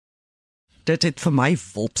dit het vir my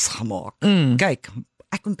wolps gemaak. Kyk,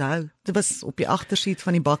 ek onthou, dit was op die agtersiet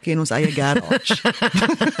van die bakkie in ons eie garage.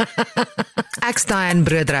 Ek's Dáái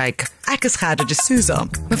Broodryk. Ek is Gerda de Souza.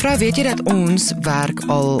 Mevrou, weet jy dat ons werk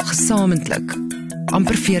al gesamentlik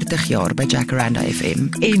amper 40 jaar by Jacaranda FM?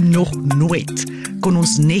 En nog nooit kon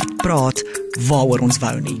ons net praat waaroor ons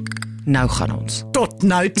wou nie. Nou gaan ons. Tot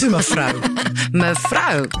nou toe, mevrou.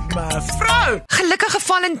 Mevrou, gelukkige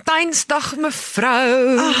Valentynsdag,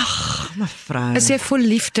 mevrou. Ag, mevrou. Is jy vol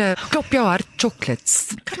liefde? Klop jou hart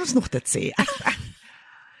chocolates. Kan ons nog dit sê?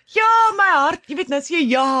 Ja, my hart, jy weet nou sê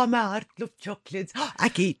ja, my hart klop chocolates.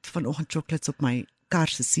 Ek het vanoggend chocolates op my kar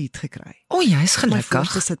se seat gekry. O, jy's My gelukkig.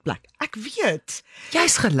 voorste sitplek. Ek weet.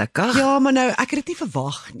 Jy's gelukkig. Ja, maar nou, ek het dit nie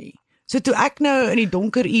verwag nie. So toe ek nou in die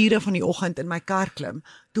donker ure van die oggend in my kar klim,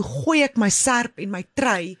 toe gooi ek my serp en my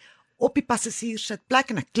trei op die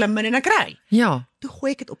passasierssitplek en ek klim in en ek ry. Ja. Toe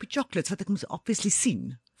gooi ek dit op die chocolates wat ek moes obviously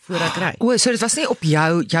sien voor ek ry. O, so dit was nie op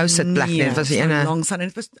jou sitplek nie, dit was die ene. Langs aan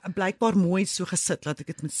en dit was blykbaar mooi so gesit dat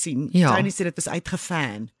ek dit moet sien. Ja. Tiny sê dit was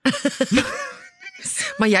uitgefan.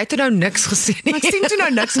 Maar jy het toe nou niks gesien nie. Maar ek sien toe nou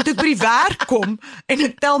niks en toe ek by die werk kom en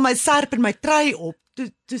ek tel my serp en my trei op.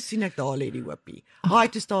 Toe sien ek daar lê die hoopie. Haai,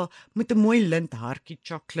 toe staan met 'n mooi lint hartjie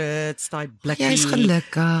chocolates, daai blikkie. Jy's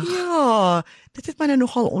gelukkig. Ja, dit het my nou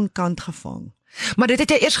nogal onkant gevang. Maar dit het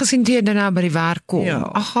jy eers gesien toe jy nou by die werk kom. Ja.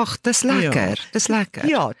 Ag, dis lekker. Dis lekker.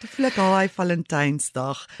 Ja, toe voel ek haai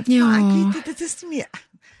Valentynsdag. Ja. Maar ek weet dit is nie meer.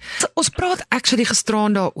 So, ons praat actually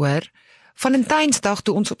gisteraan daaroor. Valentynsdag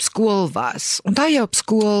toe ons op skool was. Onthou jy op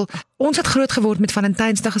skool, ons het groot geword met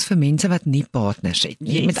Valentynsdag is vir mense wat nie partners het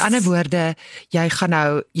nie. Yes. Met ander woorde, jy gaan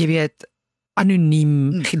nou, jy weet,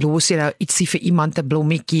 anoniem, los jy nou ietsie vir iemand, 'n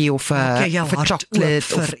blommetjie of 'n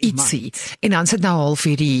chocolate of ietsie. En dan sit nou half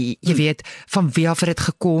hierdie, jy weet, van wie af het dit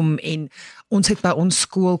gekom en ons het by ons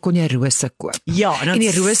skool kon jy rose koop. Ja, En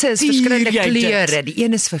die rose is verskillende kleure. Die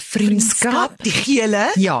een is vir vriendskap, die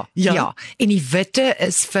gele. Ja. En die witte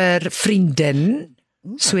is vir vriendin,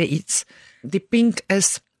 so iets. Die pink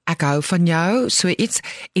is ek hou van jou, so iets.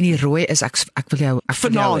 En die rooi is ek wil jou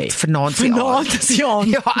Vanaand is ja.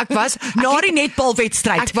 Ja, ek was na die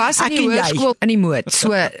netbalwedstryd. Ek was in die hoërskool in die moed, so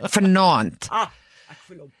vanaand. Ek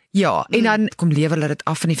voel hom. Ja, en dan kom lewer hulle dit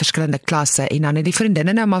af in die verskillende klasse en dan het die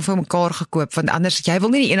vriendinne nou maar vir mekaar gekoop want anders jy wil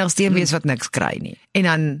nie die enigste een wees wat niks kry nie. En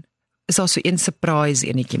dan is daar so een surprise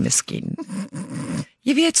enetjie miskien.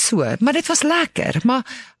 Jy weet so, maar dit was lekker, maar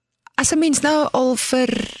as 'n mens nou al vir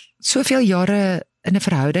soveel jare in 'n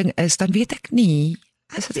verhouding is, dan weet ek nie,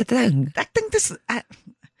 is dit 'n ding? Ek dink dis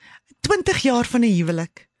 20 jaar van 'n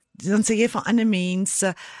huwelik. Dan sê jy vir ander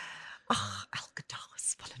mense, ag, elke dag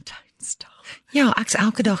is Valentynsdag. Ja, ek's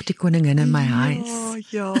elke dag die koningin in my huis.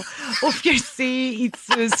 Ja. Of jy sê iets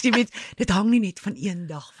soos, jy weet, dit hang nie net van een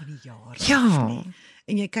dag van die jaar af Ja. nie.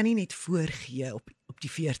 En jy kan nie net voorgee op die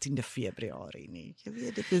 14de Februarie nie. Jy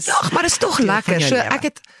weet, dit is Ja, maar dit is tog deel van lekker. jou So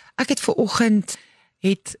lewe. ek het vanoggend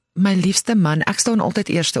het my liefste man, ek staan altyd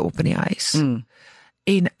eerste op in die huis.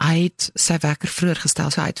 En hy het sy wekker vroeër gestel,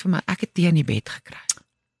 so hy het vir my, ek het tee in die bed gekry.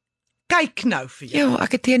 Kyk nou vir jou. Ja,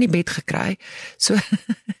 ek het tee in die bed gekry. So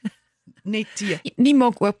Net tee. nie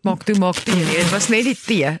maak oop, maak toe, maak tee nie. Dit was net die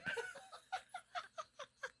tee.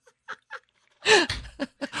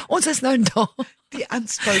 Ons is nou daar. Die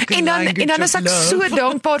unspoken En language dan is of ek so love.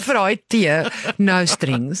 dankbaar vir daai tee. No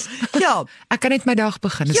strings. Ja. Ek kan net my dag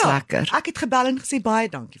begin, is lekker. Ek het gebel en gesê baie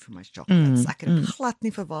dankie vir my chocolates. Ek het dit glad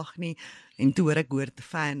nie verwag nie. En toe hoor te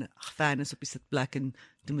fan is op die sitplek en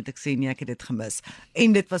toe moet ek sê nee, ek het dit gemis.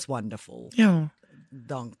 En dit was wonderful. Ja.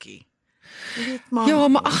 Dankie. Jy weet, maar Ja,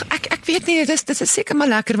 maar ag ek weet nie, dit is seker maar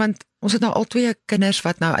lekker want ons het nou al 2 kinders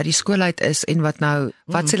wat nou uit die skool uit is en wat nou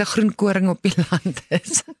wat s'hulle groen koring op die land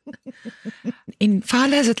is. En vir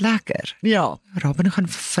hulle is dit lekker. Ja. Robin gaan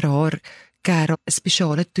vir haar Karel 'n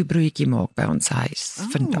spesiale toebroodjie maak by ons huis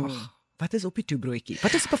vandag. Wat is op die toebroodjie?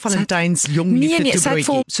 Wat is op 'n Valentyns jong Nee, liefde sy het toebroodjie?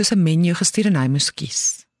 vol soos 'n menu gestuur en hy moes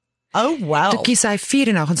kies. Oh wow. Toe kies hy 4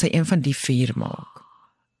 en nou gaan sy een van die 4 maak.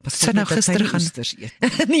 Sy nou gister gaan oesters eet.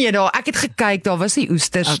 Nee, daar, ek het gekyk, daar was nie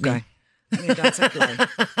oesters nie. Okay. Nee, dan se bly.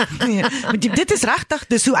 Nee, maar dit is regtig,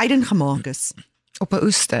 dis hoe Aiden gemaak is. Op 'n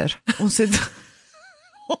oester. Ons het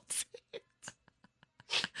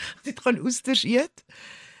gaan oesters eet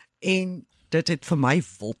en dit het vir my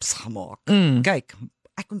wolps gemaak. Kyk,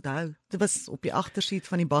 ek onthou, dit was op die agtersiet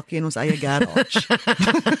van die bakkie in ons eie garage.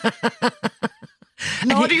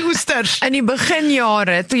 Na die oesters. In die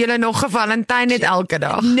beginjare, toe jy nog gevalentyn het elke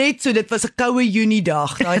dag. Net so, dit was 'n koue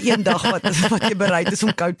Juniedag, daai een dag wat jy bereid is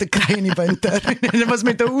om koud te kry in die winter. En dit was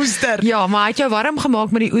met 'n oester. Ja, maar hy het jou warm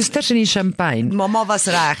gemaak met die oesters en die champagne. Mamma was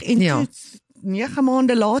reg en Ja. 9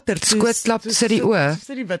 maande later, Skootklap tussen die oë.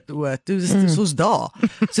 Tussen die wit oë, toe is ons daar.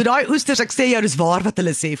 So daai oesters, ek sê jou, dis waar wat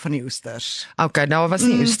hulle sê van die oesters. Okay, daar was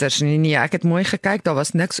nie oesters nie. Nee, ek het mooi gekyk, daar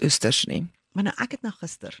was niks oesters nie. Maar nou, ek het nou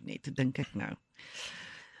gister net, toe dink ek nou,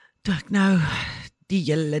 toe ek nou die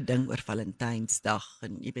hele ding oor Valentynsdag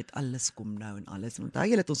en jy weet alles kom nou en alles. Want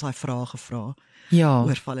jy het ons daai vrae gevra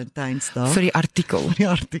oor Valentynsdag vir die artikel. Vir die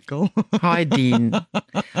artikel. Hi Dean.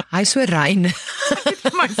 Hy so rein.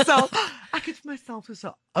 Ek het vir myself so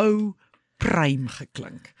 'n ou pruim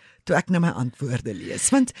geklink toe ek nou my antwoorde lees.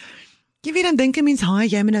 Want jy weet dan dink 'n mens, "Haai,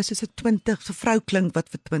 jy moet nou soos 'n 20 so vrou klink wat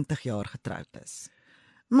vir 20 jaar getroud is."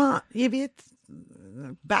 Maar jy weet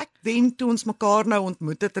back then toe ons mekaar nou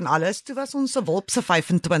ontmoet het en alles, toe was ons 'n wolpse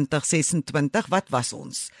 25, 26, wat was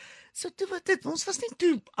ons? So toe ons was nie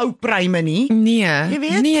toe ou pruime nie. Nee, jy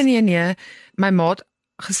weet? Nee. My maat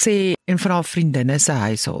gesê en van haar vriendinne se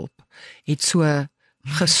huishulp het so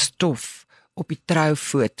gestof op die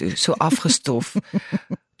troufoto, so afgestof.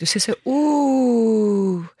 Toe sê sy,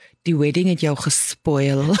 "Ooh, die wedding het jou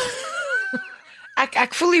gespoil."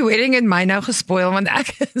 Ek voel die wedding het my nou gespoil want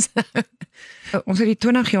ek is ons het die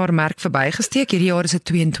 20 jaar merk verbygesteek, hierdie jaar is dit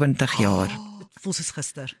 22 jaar. Dit voel soos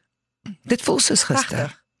gister. Dit voel soos gister.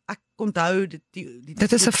 Prachtig. Ek onthou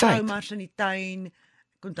dit is 'n feit. Mars in die tuin.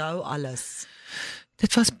 Ek onthou alles.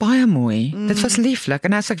 Dit was baie mooi. Dit was lieflik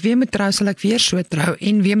en as ek weer moet trou, sal ek weer so trou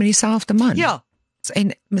en weer met dieselfde man. Ja.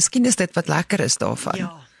 En miskien is dit wat lekker is daarvan.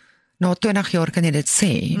 Ja. Na 20 jaar kan jy dit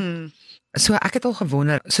sê. So ek het al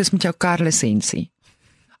gewonder, soos met jou karlisensie.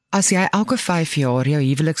 As jy elke 5 jaar jou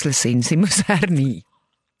huwelikslisensie moes hernie,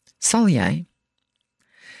 sal jy?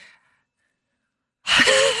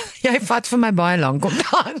 Jy vat vir my baie lank om te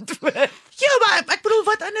antwoord. Ja, maar ek bedoel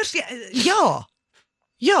wat anders?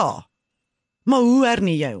 Ja. Maar hoe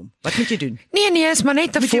hernie jy hom? Wat moet jy doen? Nee, is maar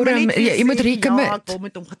net 'n vorm. Jy moet recommit. Ja, ek wil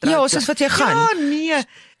met hom getroud. Ja, soos wat jy gaan. Ja, nee.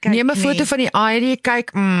 Kijk, neem 'n foto van die ID,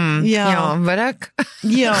 kyk, ja, weet ek.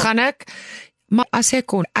 Ja. Gaan ek? Maar as jy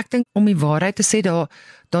kon, ek dink om die waarheid te sê,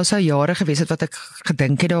 daar sou jare gewees het wat ek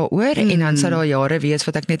gedink het daaroor en dan sou daar jare wees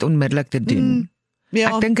wat ek net onmiddellik te doen.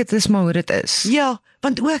 Ja. Ek dink dit is maar hoe dit is. Ja,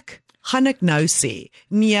 want ook gaan ek nou sê,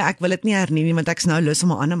 nee, ek wil dit nie hernie nie want ek's nou lus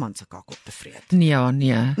om 'n ander man se kak op te vreet. Nee.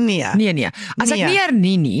 Nee. As ek nie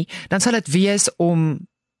hernie nie, dan sal dit wees om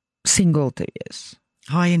single te wees.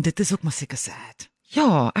 Haai, en dit is ook maar seker sad.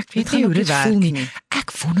 Ja, ek weet Dit nie gaan hoe ook dit nie voel werk nie. nie.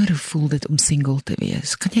 Ek wonder hoe voel dit om single te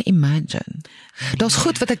wees. Kan jy imagine? Daar's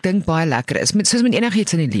goed wat ek dink baie lekker is, soos met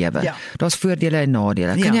enigiets in die lewe. Ja. Daar's voordele en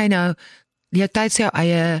nadele. Kan jy nou jou tyd is jou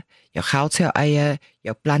eie, jou geld is jou eie,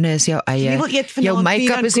 jou planne is jou eie, Jy wil eet vanaand, jou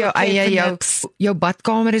make-up nie, is jou dan kook jy eie, vir niks. jou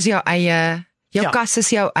badkamer is jou eie, jou Ja. kas is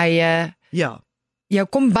jou eie, Ja. jou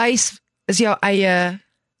kombuis is jou eie.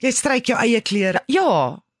 Jy stryk jou eie klere.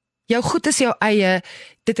 Ja, jou goed is jou eie.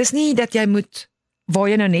 Dit is nie dat jy moet waar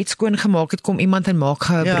jy nou net skoon gemaak het, kom iemand en maak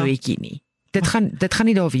gou 'n broodjie nie. Dit gaan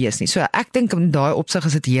nie daar wees nie. So ek dink in daai opsig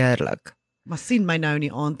is dit heerlik. Maar sien my nou in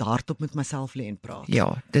die aand hardop met myself lê en praat.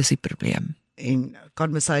 Ja, dis die probleem. En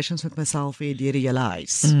conversations met myself hê deur die hele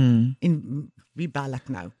huis. En wie bel ek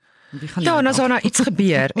nou? Wie gaan Ja, en as daar nou iets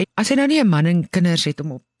gebeur, as jy nou nie 'n man en kinders het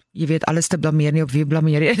om op, jy weet, alles te blameer nie, op wie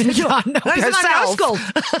blameer jy? Ja, op jouself. skuld.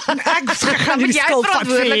 Ek gaan die Jy skuld vat vir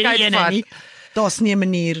verantwoordelikheid hierdie vat. nie. Daar's nie 'n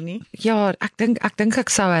manier nie. Ja, ek dink ek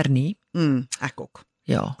sou hernie. Ek ook.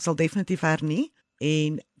 Ja. Ek sal definitief hernie.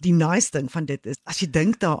 En die nice ding van dit is, as jy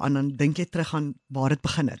dink daaraan, dan dink jy terug aan waar dit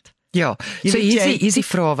begin het. Ja, so hier is die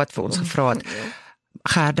vraag wat vir ons gevra het.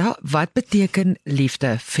 Gerda, wat beteken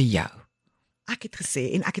liefde vir jou? Ek het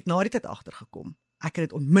gesê, en ek het na die tyd agtergekom, ek het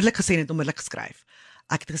dit onmiddellik gesê en het onmiddellik geskryf.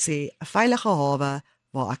 Ek het gesê, 'n veilige hawe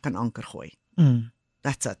waar ek kan anker gooi.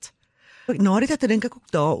 That's it. Na die tyd dink ek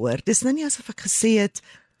ook daaroor. Dis nou nie asof ek gesê het,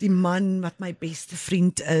 die man wat my beste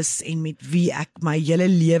vriend is en met wie ek my hele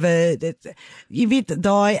lewe, jy weet,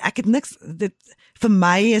 daai, ek het niks, vir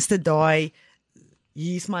my is dit daai,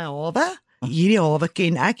 hier's my hawe, hierdie hawe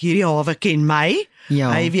ken ek, hierdie hawe ken my.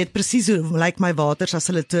 Ja. Hy weet presies hoe lyk my waters as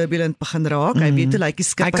hulle turbulent begin raak. Hy weet hoe lyk die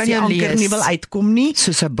skip as die anker nie wil uitkom nie.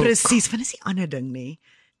 Soos 'n boek. Presies, want dis die ander ding nie.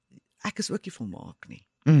 Ek is ook nie volmaak nie.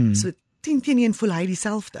 So 10-1 voel hy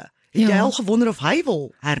dieselfde. Het jy al gewonder of hy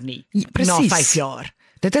wil hernie na 5 jaar?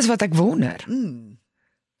 Dit is wat ek wonder.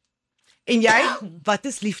 En jy, wat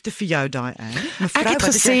is liefde vir jou daai aan?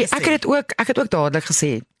 Ek het ook dadelik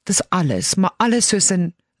gesê, dis alles, maar alles soos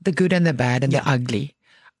in the good and the bad and the ugly.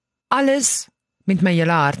 Alles met my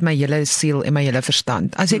hele hart, my hele siel en my hele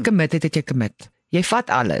verstand. As jy commit het jy commit. Jy vat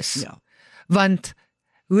alles. Ja. Want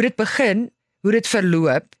hoe dit begin, hoe dit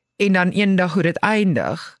verloop en dan eendag hoe dit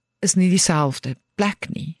eindig, is nie dieselfde. plek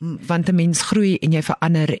nie, want 'n mens groei en jy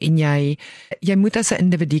verander en jy moet as 'n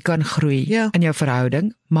individu kan groei in jou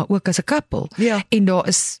verhouding, maar ook as 'n koppel. En daar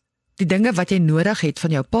is die dinge wat jy nodig het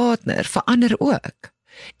van jou partner verander ook.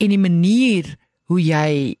 En die manier hoe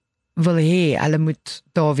jy wil hê hulle moet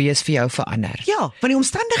daar wees vir jou verander. Ja, want die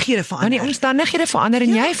omstandighede verander. Want die omstandighede verander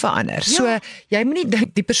en jy verander. So jy moet nie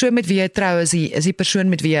dink die persoon met wie jy trou is die persoon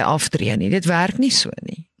met wie jy aftree nie. Dit werk nie so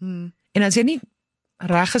nie. En as jy nie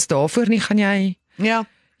reg is daarvoor nie, gaan jy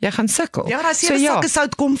gaan sukkel. Ja, as jy 'n sakke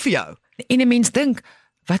sout kom vir jou. En 'n mens dink,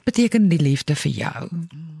 wat beteken die liefde vir jou?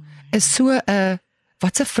 Is so 'n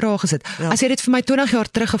wat 'n vraag is dit? As jy dit vir my 20 jaar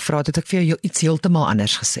terug gevra het ek vir jou iets heeltemal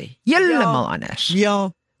anders gesê. Heeltemal anders.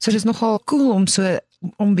 Ja. So dit is nogal cool om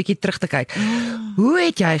 'n bietjie terug te kyk. Hoe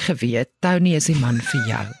het jy geweet Tony is die man vir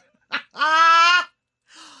jou?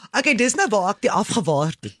 Okay, dis nou waar ek die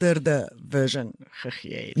afgewaarderde version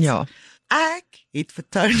gegee het. Ja. Ek het vir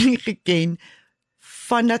Tony geken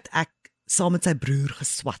vandat ek saam met sy broer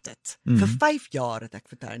geswat het. Vir 5 jaar het ek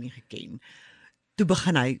vir Tony geken. Toe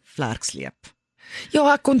begin hy vlerk sleep.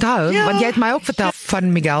 Ja, ek onthou, want jy het my ook vertel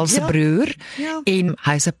van Miguel se broer en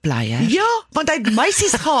hy's 'n player. Ja, want hy het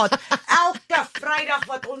meisies gehad. Elke Vrydag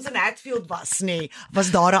wat ons in Hatfield was,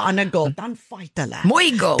 was daar 'n ander girl, dan fight hulle.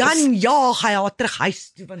 Mooi girls. Dan jaag hy haar terug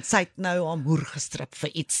huis toe want sy het nou haar moer gestrip vir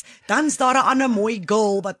iets. Dan's daar 'n ander mooi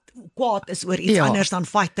girl wat kwaad is oor iets anders, dan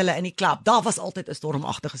fight hulle in die klub. Daar was altyd 'n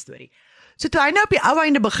stormagtige storie. So toe hy nou op die ou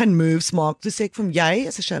einde begin moves maak, toe sê ek vir hom, jy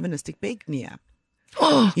is 'n chauvinistic pig, nee.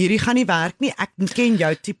 Hierdie gaan nie werk nie, ek ken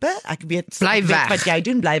jou tipe, ek weet wat jy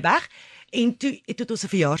doen, bly weg. En toe het ons 'n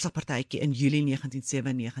verjaarsdagpartytjie in Julie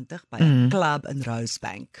 1997 by 'n klub in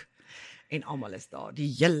Rosebank. En almal is daar,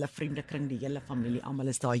 die hele vriendekring, die hele familie, almal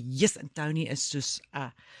is daar. Yes, en Tony is soos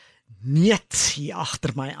 'n neet hier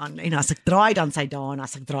agter my aan. En as ek draai dan sy daar, en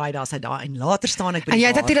as ek draai dan sy daar, en later staan ek by die bar. En jy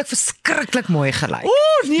het natuurlik verskriklik mooi gelyk.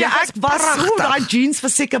 Nee, ek was daai jeans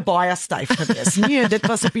was seker baie styf geweest. Nee, dit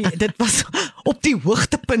was op die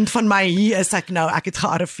hoogtepunt van my hier is ek nou, ek het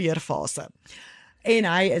gearriveer fase. En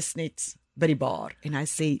hy is net by die bar en hy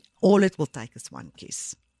sê all it will take is one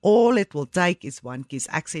kiss. All it will take is one kiss.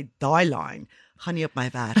 Ek sê daai line gaan nie op my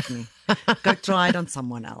werk nie. Go try it on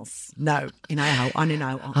someone else. No, en hy hou aan en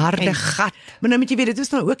hou aan. Harde gat. Maar nou moet jy weet, dit was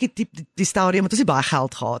nou ook die stadium wat ons nie baie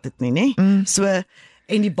geld gehad het nie, nê? So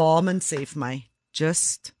en die barman sê vir my,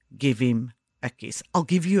 just give him a kiss. I'll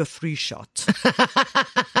give you a free shot.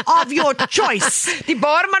 Of your choice. Die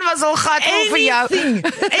barman was al gatvol vir jou.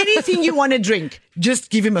 Anything you want to drink, just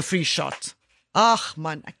give him a free shot. Ag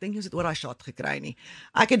man, ek dink jy het oor daai shot gekry nie.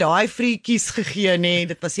 Ek het daai free kiss gegee, nee,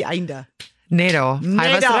 dit was die einde. Nee da,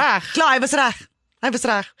 hy was reg. Klaar, hy was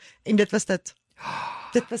reg. En dit was dit.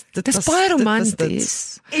 Dit was baie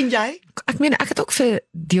romanties. En jy? Ek meen, ek het ook vir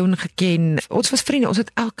Dion geken. Ons was vriende, ons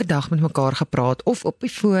het elke dag met mekaar gepraat, of op die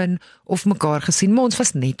foon, of mekaar gesien, maar ons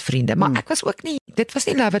was net vriende. Maar ek was ook nie, dit was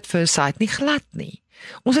nie love at first sight, nie glad nie.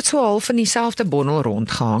 Ons het so half in dieselfde bondel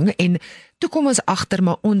rondgehang, en toe kom ons agter,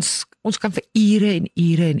 maar ons kan vir ure en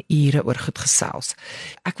ure en ure oor goed gesels.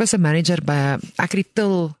 Ek was 'n manager ek het die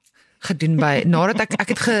til gedoen nadat ek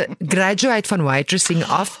het gegraduate van waitressing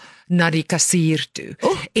af, na die kassier toe.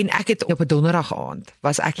 En ek het op 'n donderdag aand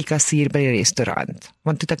was ek die kassier by die restaurant,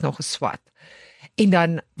 want toe het ek nog geswat. En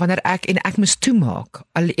dan wanneer ek moes toemaak,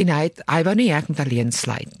 en hy wou nie ek moet alleen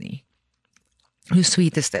sluit nie. Hoe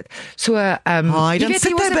sweet is dit? So dan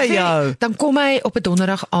sit hy by jou. Dan kom hy op 'n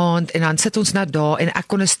donderdag aand en dan sit ons nou daar en ek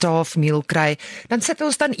kon 'n staafmeal kry. Dan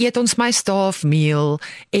eet ons my staafmeal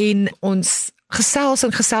en ons gesels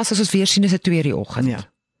as ons weer sien is dit 2:00 die oggend. Ja.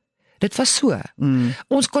 Dit was so.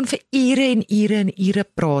 Ons kon vir ure en ure en ure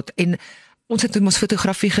praat en ons het ons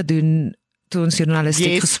fotografie gedoen toe ons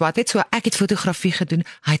journalistiek geswat het. So ek het fotografie gedoen.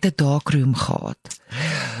 Hy het 'n darkroom gehad.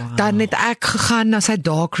 Wow. Dan het ek gegaan na sy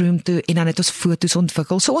darkroom toe en dan het ons foto's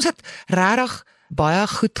ontwikkel. So ons het regtig baie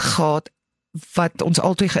goed gehad wat ons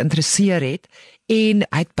albei geïnteresseer het en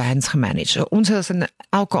hy het bands gemanage. So ons was in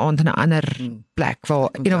elke aand in 'n ander plek waar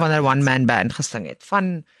een of ander one-man band gesing het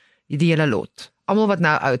van die hele lot. Almal wat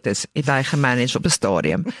nou oud is, het hy gemanage op 'n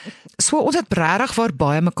stadium. So ons het regtig waar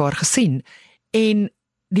baie mekaar gesien en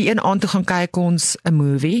die een aand toe gaan kyk ons 'n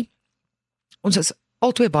movie. Ons is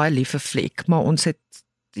albei baie lief vir fliek, maar ons het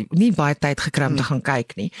nie baie tyd gekry om te gaan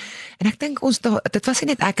kyk nie. En ek dink dit was nie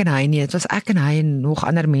net ek en hy nie, dit was ek en hy en nog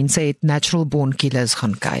ander mense het Natural Born Killers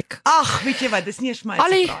gaan kyk. Ag, weet jy wat, dis nie eens my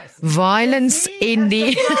surprise. Al die violence en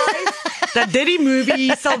die dat dit die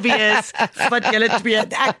movie sal wees wat julle twee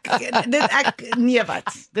nee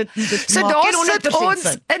wat. Dit so daar sit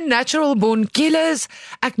ons in Natural Born Killers.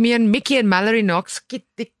 Ek meen Mickey en Mallory Knox skiet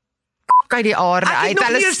die uit die aarde Ek het uit. nog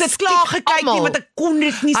nie eens dit klaar gekyk nie, want ek kon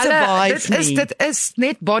dit nie survive nie. Dit is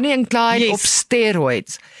net Bonnie and Clyde op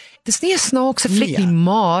steroids. Dit is nie 'n snaakse fliek nie,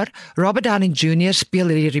 maar Robert Downey Jr. speel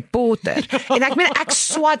hierdie reporter. En ek meen, ek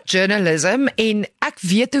swat journalism en ek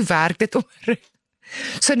weet hoe werk dit om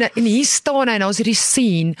So en hier staan hy en ons hierdie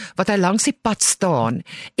scene wat hy langs die pad staan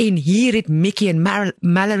en hier het Mickey en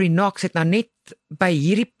Mallory Knox het nou net by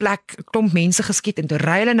hierdie plek 'n klomp mense geskiet en toe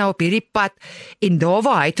ry hulle nou op hierdie pad en daar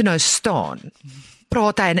waar hy toe nou staan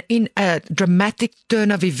praat hy in 'n dramatic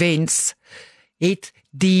turn of events het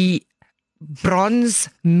die bronze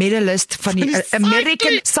medalist van die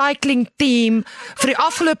American cycling team vir die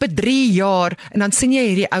afgelope 3 jaar en dan sien jy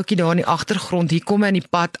hierdie ouetjie daar in die agtergrond, hier kom hy in die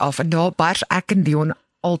pad af en daar bars ek en Dion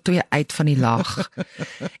albei uit van die lag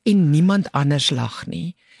en niemand anders lag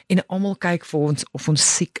nie en almal kyk vir ons of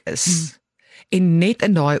ons siek is en net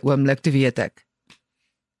in daai oomblik te weet ek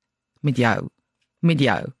met jou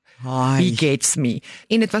he gets me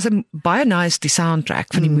en dit was 'n baie nice die soundtrack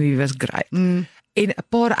van die movie was great en 'n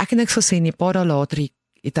paar, ek het niks gesien nie, 'n paar dae later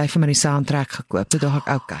het hy vir my die soundtrack gekoop, toe dacht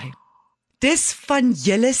ek, okay. Dis van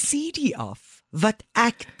julle CD af, wat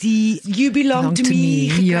ek die You Belong to Me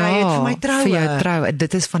gekry het vir my troue. Vir jou troue,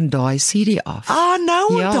 dit is van daai CD af. Nou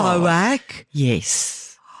onthou ek.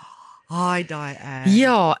 Yes. Hi, dáái.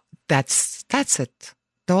 Ja, that's it.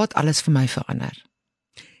 Daar het alles vir my verander.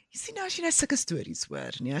 Jy sien nou, as jy nou sulke stories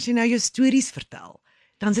hoor, nie? As jy nou jou stories vertel,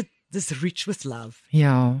 dan is dis rich with love.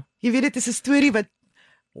 Ja. Jy weet, dit is 'n storie wat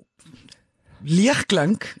leeg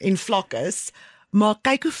klink en vlak is, maar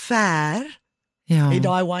kyk hoe ver het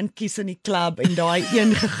daai one kiss in die club en daai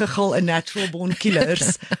een gegiggel in Natural Born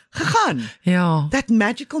Killers gegaan. Ja. That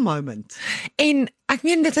magical moment. En ek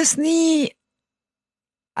meen, dit is nie,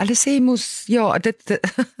 hulle sê mos,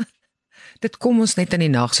 dit kom ons net in die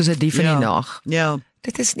nag, soos 'n dief in die nag. Ja.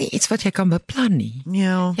 Dit is nie iets wat jy kan beplan nie.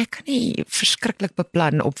 Ja. Jy kan nie verskriklik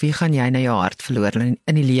beplan op wie gaan jy na jou hart verloor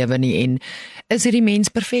in die lewe nie en is hierdie mens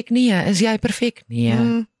perfek? Nee, is jy perfek?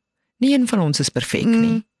 Nee. Nie een van ons is perfek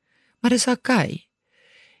nie. Maar dis okay.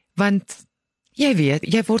 Want jy weet,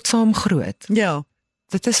 jy word saam groot. Ja.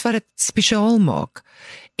 Dit is wat dit spesiaal maak.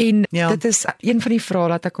 En dit is een van die vrae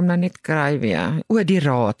wat ek hom nou net kry weer. O, die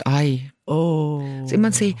raad. So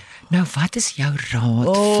iemand sê, nou wat is jou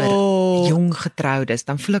raad vir jong getroudes?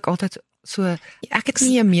 Dan voel ek altyd so, ek het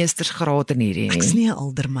nie 'n meestersgraad in hierdie nie. Ek is nie 'n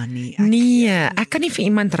alderman nie. Ek kan nie vir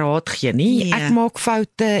iemand raad gee nie. Nee. Ek maak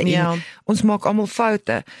foute en ons maak almal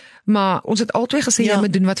foute. Maar ons het altyd gesê jy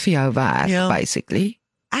moet doen wat vir jou werk, basically.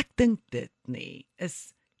 Ek dink dit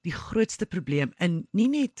is die grootste probleem in nie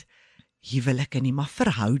net huwelike nie, maar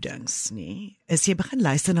verhoudings nie, is jy begin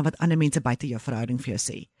luister na wat ander mense buite jou verhouding vir jou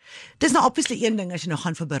sê. Dis nou obviously een ding as jy nou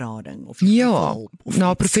gaan vir berading of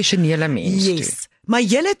na professionele mense. Yes, maar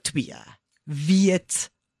julle twee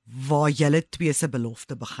weet waar julle twee se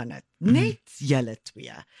belofte begin het. Net julle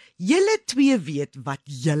twee. Julle twee weet wat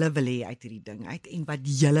julle wil hê uit hierdie ding uit en wat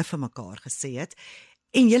julle vir mekaar gesê het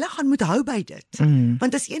en julle gaan moet hou by dit.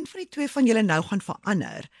 Want as een van die twee van julle nou gaan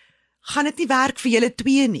verander, gaan dit nie werk vir julle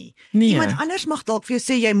twee nie. Iemand anders mag dalk vir jou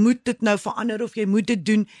sê jy moet dit nou verander of jy moet dit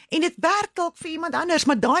doen en dit werk dalk vir iemand anders,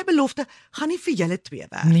 maar daai belofte gaan nie vir julle twee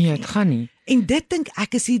werk nie. Nee, dit gaan nie. En dit dink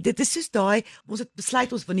ek dit is soos daai, ons het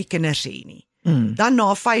besluit ons wil nie kinders hê nie. Dan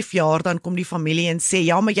na 5 jaar dan kom die familie en sê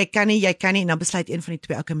ja, maar jy kan nie en dan besluit een van die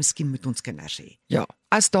twee, okay, miskien moet ons kinders hê. Ja,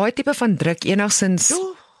 as daai tipe van druk enigstens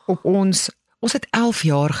op ons het 11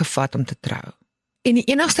 jaar gevat om te trou. En die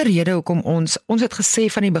enigste rede hoekom ons het gesê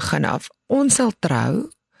van die begin af, ons sal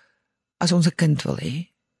trou as ons 'n kind wil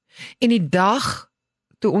hê. En die dag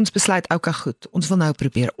toe ons besluit, okay goed, ons wil nou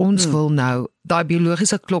probeer, ons wil nou, daai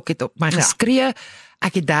biologiese klok het op my geskree,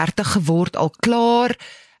 ek het 30 geword, al klaar,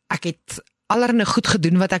 ek het allerhande goed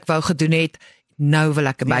gedoen wat ek wou gedoen het, nou wil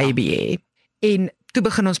ek 'n baby hê. En toe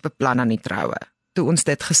begin ons beplan aan die troue, toe ons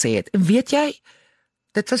dit gesê het. En weet jy,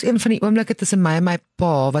 dit was een van die oomblikke tussen my en my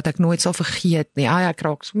pa, wat ek nooit sal vergeet nie. Ek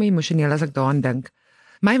raak so emosioneel as ek daaraan dink.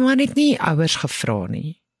 My man het nie ouers gevra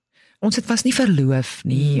nie. Ons was nie verloof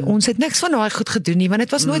nie. Ons het niks van daai goed gedoen nie, want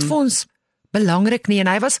dit was nooit vir ons belangrik nie. En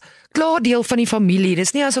hy was klaar deel van die familie.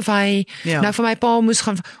 Dis nie asof hy nou vir my pa moes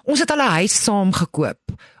gaan. Ons het al 'n huis saam gekoop.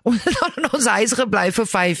 Ons het al in ons huis gebly vir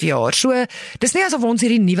 5 jaar. So, dis nie asof ons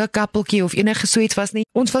hierdie nuwe kappeltjie of enige so iets was nie.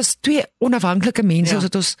 Ons was twee onafhanklike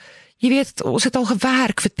mense. Jy weet, ons het al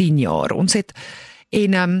gewerk vir 10 jaar.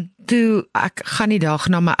 Toe ek gaan die dag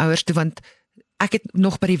na my ouers toe, want ek het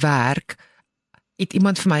nog by die werk, het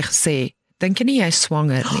iemand vir my gesê, dink jy nie jy is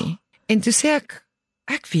swanger nie? En toe sê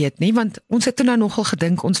ek weet nie, want ons het toe nou nogal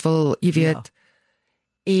gedink, ons wil, jy weet,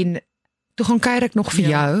 en toe gaan kuier ek nog vir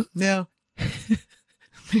jou. Ja.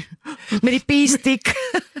 Met die pee-stick.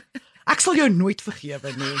 Ek sal jou nooit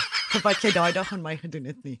vergewe nie vir wat jy daai dag aan my gedoen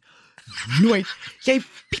het nie. Nooit. Jy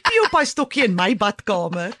piepie op hy stokkie in my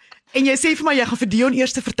badkamer en jy sê vir my jy gaan vir Dion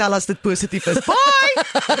eers vertel as dit positief is. Bye!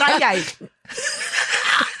 Ry jy.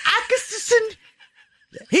 Ek is tussen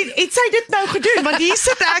het sy dit nou gedoen, want hier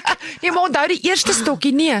sit ek. Nee, maar onthou die eerste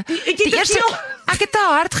stokkie, nee. Die eerste, ek het te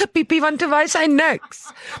hard gepiepie, want toe wys hy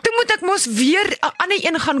niks. Toe moet ek mos weer 'n ander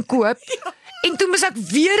een gaan koop, en toe moes ek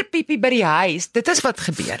weer piepie by die huis. Dit is wat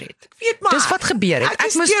gebeur het. Weet maar, dis wat gebeur het.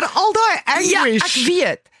 Ek moes deur al daai anguish. Ja, ek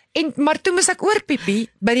weet. Maar toe moes ek oor piepie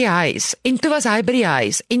by die huis, en toe was hy by die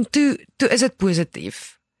huis, en toe is dit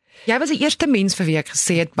positief. Jy was die eerste mens vir wie ek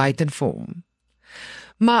gesê het buiten vir hom.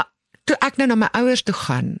 Maar toe ek nou na my ouers toe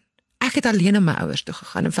gaan, ek het alleen na my ouers toe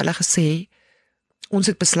gegaan en vir hulle gesê, ons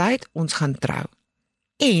het besluit, ons gaan trou.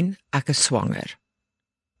 En ek is swanger.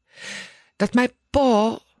 Dat my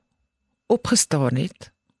pa opgestaan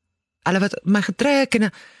het, hulle wat my getrek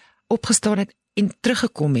en opgestaan het en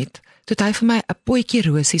teruggekom het, toe het hy vir my 'n potjie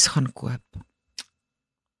rosies gaan koop.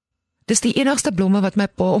 Dis die enigste blomme wat my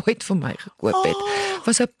pa ooit vir my gekoop het,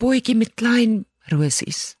 was 'n potjie met klein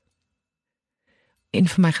rosies. En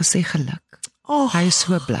vir my gesê geluk. Hy is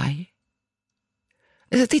so bly.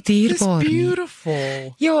 Is dit nie dierbaar nie? Dis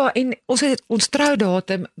beautiful. Ja, en ons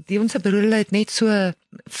troudatum, ons broer het net so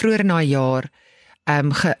vroeër na 'n jaar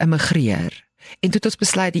geïmmigreer. En toe het ons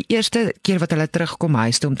besluit die eerste keer wat hulle terugkom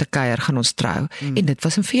huis toe om te kuier, gaan ons trou. En dit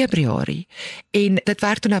was in Februarie. En dit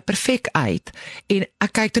werk toe nou perfek uit. En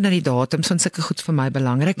ek kyk toe na die datums, want sulke goed vir my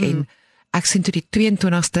belangrik. En ek sien toe die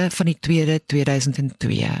 22ste van die 2de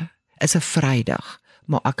 2002 is 'n Vrydag,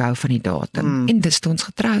 maar ek hou van die datum. En dis toe ons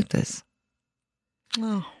getroud is.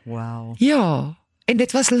 Oh, wow. Ja, en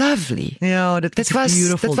dit was lovely. Ja, dit was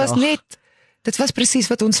beautiful. Dit was net, dit was presies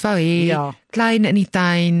wat ons wou hê. Ja. Klein in die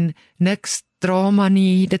tuin, niks drama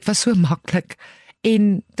nie, dit was so maklik.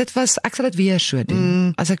 En dit was, ek sal dit weer so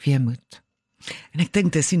doen, as ek weer moet. En ek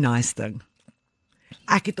dink dis die nice ding.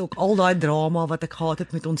 Ek het ook al daai drama wat ek gehad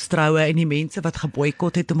het met ons troue en die mense wat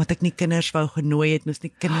geboikot het omdat ek nie kinders wou genooi het, moes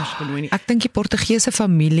nie kinders genooi nie. Ek dink die Portugese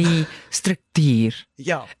familie struktuur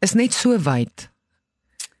is net so wyd.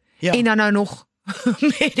 Ja. En dan nou nog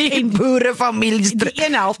met die boerefamilies. Die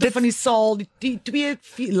een helfte van die saal, die twee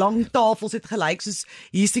lang tafels het gelyk soos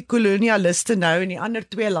hier's die kolonialiste nou en die ander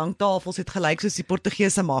twee lang tafels het gelyk soos die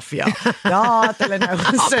Portugese maffia. Ja, het hulle nou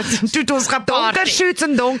gesit en toe ons gepaard. Donker shirts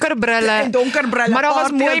en donker brille. Maar daar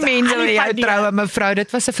was mooi mense by jou troue, mevrou.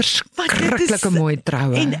 Dit was 'n verskriklike mooi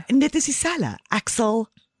troue. En dit is dieselfde. Ek sal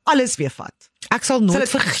alles weer vat. Ek sal nooit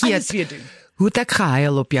vergeet hoe het ek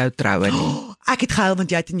gehuil op jou troue nie. Ek het gehuil want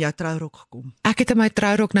jy het in jou trourok gekom. Ek het in my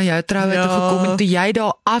trourok na jou troue toe gekom en toe jy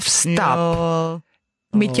daar afstap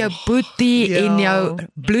met jou boetie en jou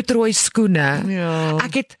bloedrooi skoene.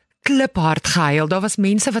 Ek het kliphard gehuil. Daar was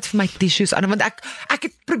mense wat vir my tissues aan, want ek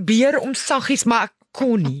het probeer om saggies, maar ek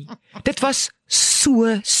kon nie. Dit was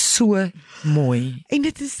so mooi. En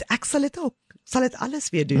dit is, ek sal dit alles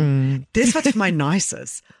weer doen. Dis wat vir my nice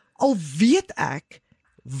is. Al weet ek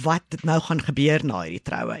wat dit nou gaan gebeur na hierdie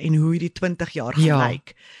troue en hoe hierdie 20 jaar gaan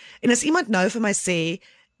lyk. En as iemand nou vir my sê,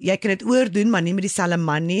 jy kan dit oordoen, maar nie met dieselfde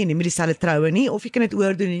man nie en nie met dieselfde troue nie, of jy kan dit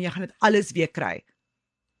oordoen en jy gaan dit alles weer kry.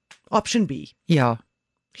 Option B. Ja.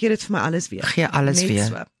 Gee dit vir my alles weer. Gee alles weer.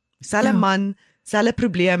 So. Dieselfde man, dieselfde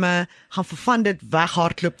probleme, gaan van dit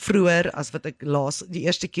weghardloop vroeër as wat ek die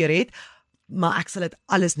eerste keer het, maar ek sal dit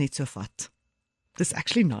alles net so vat. Dis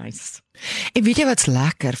actually nice. En weet jy wat's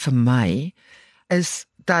lekker vir my is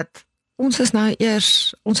dat ons is nog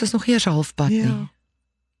eers halfpad nie.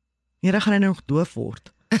 Here gaan hy nou nog doof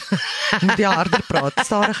word. Moet jy harder praat,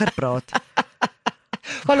 stadiger praat.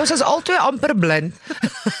 Want ons is albei amper blind.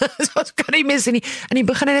 So ons kan nie meer sien nie. In die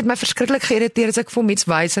begin het dit my verskriklik geïrriteer as ek vir hom iets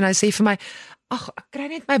wys en hy sê vir my, ag, ek kry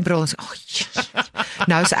net my bril.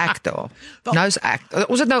 Nou is ek daar.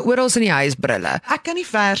 Ons het nou oral in die huis brille. Ek kan nie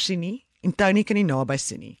ver sien nie en Tony kan nie naby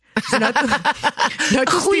sien nie. So nou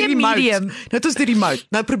goeie medium. Nou het ons die remote.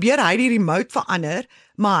 Nou probeer hy die remote verander,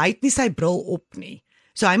 maar hy het nie sy bril op nie.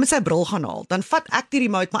 So hy moet sy bril gaan haal. Dan vat ek die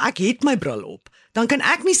remote, maar ek het my bril op. Dan kan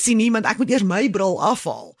ek nie sien nie, want ek moet eers my bril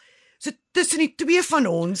afhaal. So tussen die twee van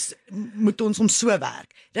ons moet ons om so werk.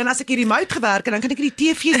 Dan as ek die remote gewerk het, dan kan ek nie die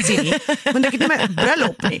TV sien nie, want ek het nie my bril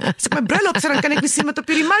op nie. As ek my bril op sit, dan kan ek nie sien wat op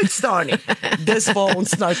die remote staan nie. Dis waar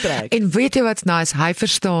ons nou trek. En weet jy wat's nice? Hy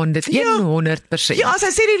verstaan dit 100%. Ja, as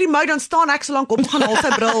hy sê die remote, dan staan ek so lank op, gaan haal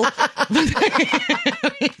sy bril.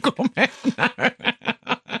 Kom ek nou.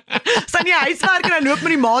 Staan die huiswerk en hy loop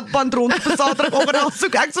met die maatband rond op 'n Saterdagoggend en dan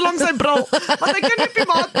soek ek so lank sy bril, want ek kan nie op die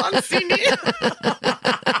maatband sien nie.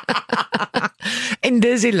 En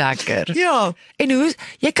dis die lekker. Ja. En hoe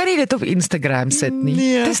jy kan nie dit op Instagram sit nie.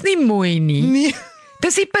 Nee. Dis nie mooi nie. Nee.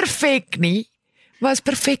 Dis nie perfek nie. Maar is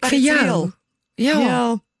perfek vir jou. Real. Ja. Ja.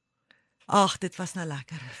 Ag, dit was nou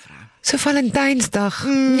lekker, mevrou. So Valentynsdag.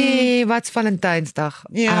 Nee, wat's Valentynsdag?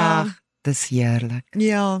 Ja. Ag, dis heerlik.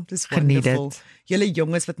 Ja, dis Geniet wonderful. dit. Julle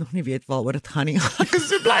jonges wat nog nie weet waaroor dit gaan nie. Ek is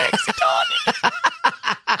so bly ek sit daar nie.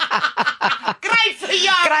 Kry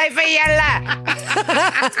vir julle.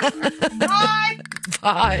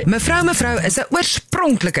 Bye. Mevrou is 'n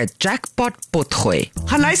oorspronklike jackpot potgooi.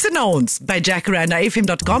 Gaan luister na ons by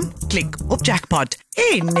jackarandafm.com, klik op jackpot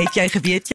en net jy geweet